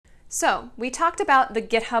So we talked about the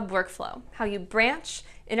GitHub workflow, how you branch,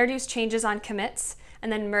 introduce changes on commits, and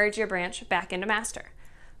then merge your branch back into master.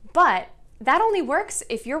 But that only works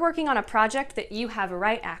if you're working on a project that you have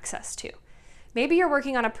write access to. Maybe you're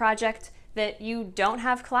working on a project that you don't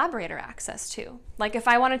have collaborator access to, like if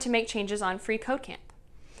I wanted to make changes on freeCodeCamp.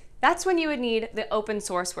 That's when you would need the open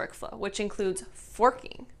source workflow, which includes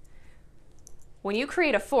forking. When you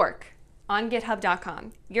create a fork on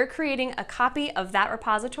github.com, you're creating a copy of that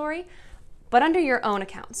repository, but under your own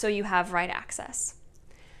account, so you have write access.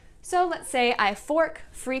 So let's say I fork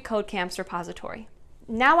freeCodeCamp's repository.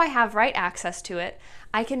 Now I have write access to it.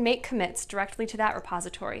 I can make commits directly to that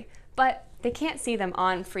repository, but they can't see them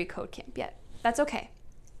on freeCodeCamp yet. That's okay.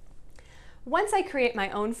 Once I create my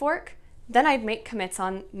own fork, then I'd make commits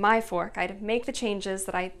on my fork. I'd make the changes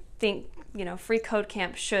that I think,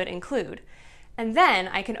 freeCodeCamp should include. And then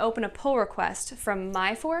I can open a pull request from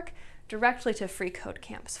my fork directly to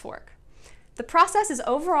freeCodeCamp's fork. The process is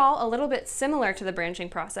overall a little bit similar to the branching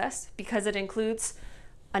process because it includes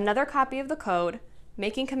another copy of the code,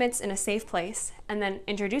 making commits in a safe place, and then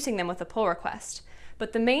introducing them with a pull request.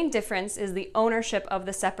 But the main difference is the ownership of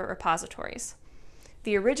the separate repositories.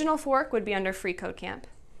 The original fork would be under freeCodeCamp.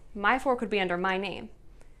 My fork would be under my name.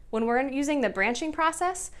 When we're using the branching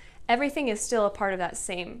process, everything is still a part of that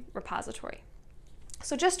same repository.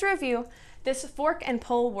 So just to review, this fork and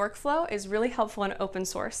pull workflow is really helpful in open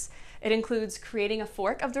source. It includes creating a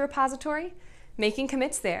fork of the repository, making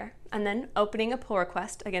commits there, and then opening a pull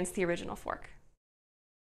request against the original fork.